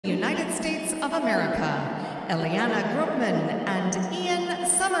of America, Eliana Gropman and Ian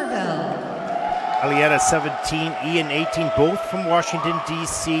Somerville. Eliana 17, Ian 18, both from Washington,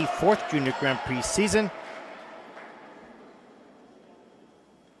 D.C., 4th Junior Grand Prix season.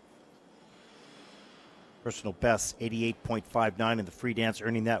 Personal best, 88.59 in the free dance,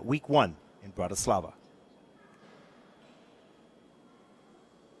 earning that week 1 in Bratislava.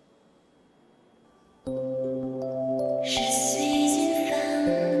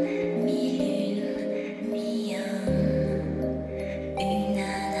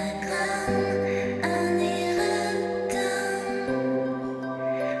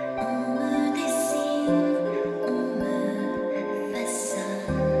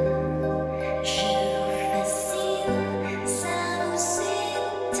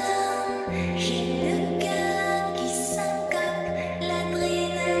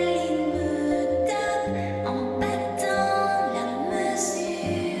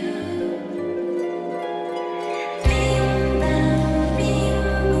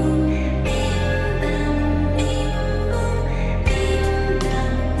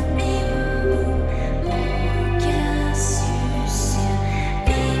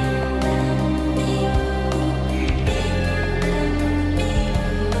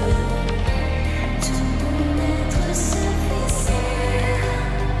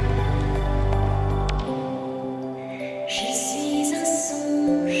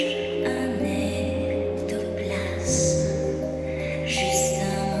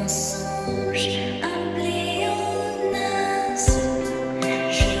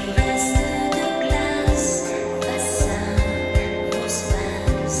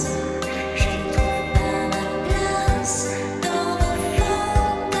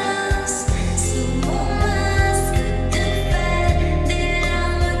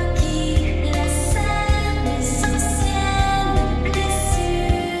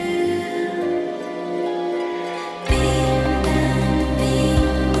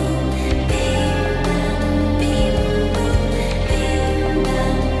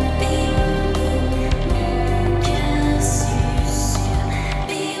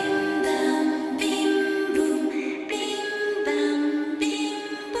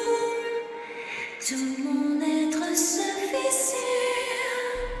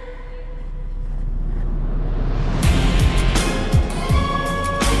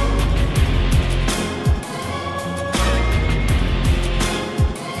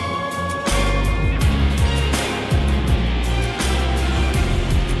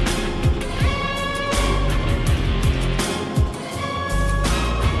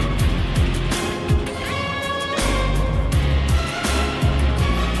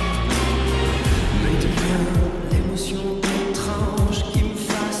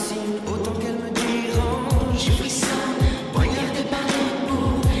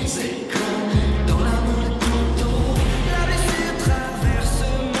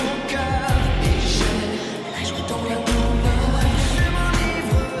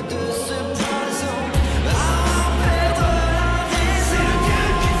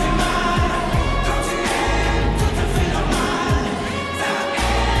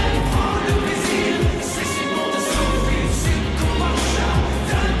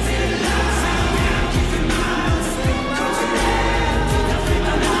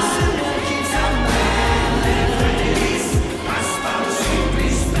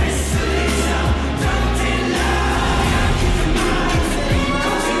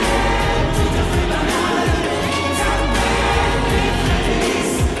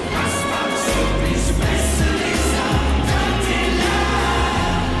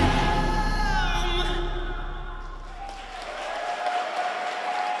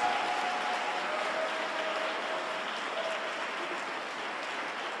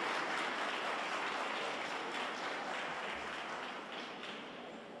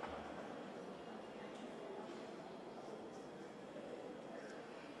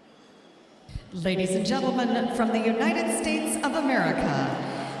 Ladies and gentlemen, from the United States of America,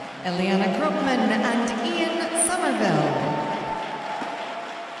 Eliana Gropman and Ian Somerville.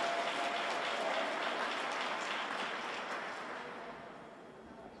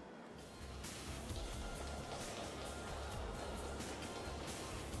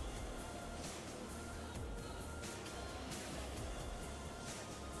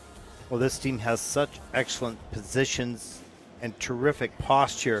 Well, this team has such excellent positions and terrific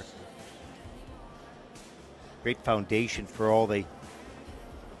posture. Great foundation for all the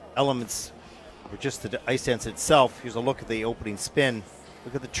elements, or just the ice dance itself. Here's a look at the opening spin.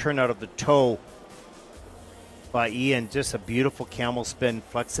 Look at the turnout of the toe by Ian. Just a beautiful camel spin.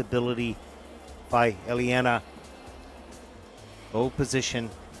 Flexibility by Eliana. Low position.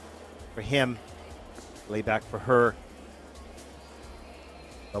 for him. Lay back for her.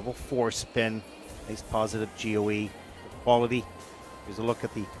 Level 4 spin. Nice positive GOE. Quality. Here's a look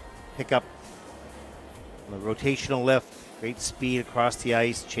at the pickup. On the rotational lift. Great speed across the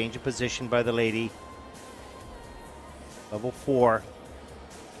ice. Change of position by the lady. Level 4.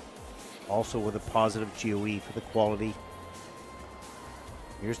 Also with a positive GOE for the quality.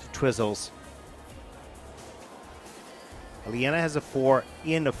 Here's the twizzles. Eliana has a 4,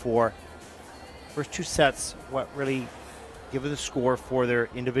 Ian a 4. First two sets, what really give the score for their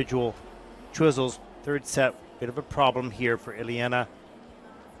individual twizzles. Third set, bit of a problem here for Eliana.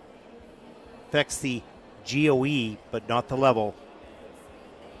 Affects the GOE, but not the level.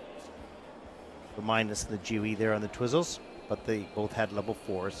 The minus the GOE there on the twizzles, but they both had level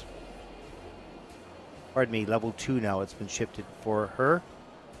 4s. Pardon me, level 2 now. It's been shifted for her.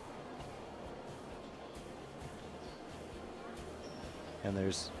 And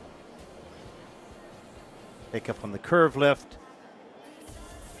there's pickup on the curve lift.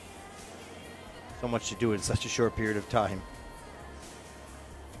 So much to do in such a short period of time.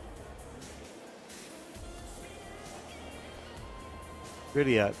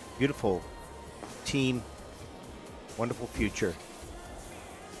 Really a beautiful team, wonderful future.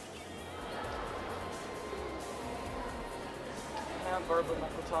 Yeah, Barbara,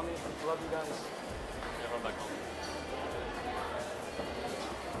 Michael, Tommy, I love you guys. Yeah, back home.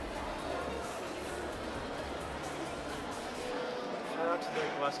 Shout out to the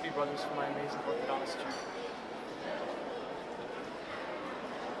Gillespie brothers for my amazing orthodontist chair.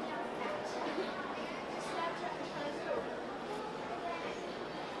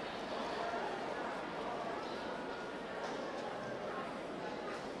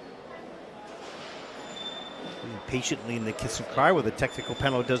 Patiently in the kiss and cry where the technical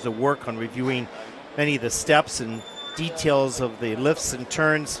panel does the work on reviewing many of the steps and details of the lifts and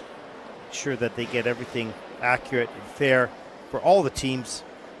turns. Sure that they get everything accurate and fair for all the teams.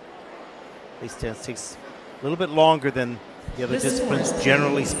 Place dance takes a little bit longer than the other disciplines,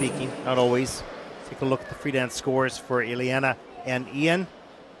 generally speaking, not always. Take a look at the free dance scores for Eliana and Ian.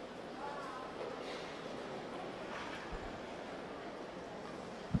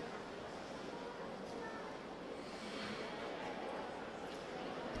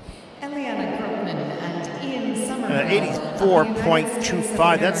 Eliana Gropman and Ian Somerville.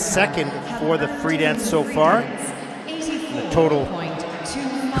 84.25. That's second for the free dance so far. The total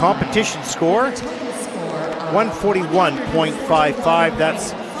competition score, 141.55.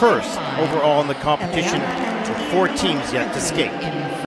 That's first overall in the competition, with 4 teams yet to skate.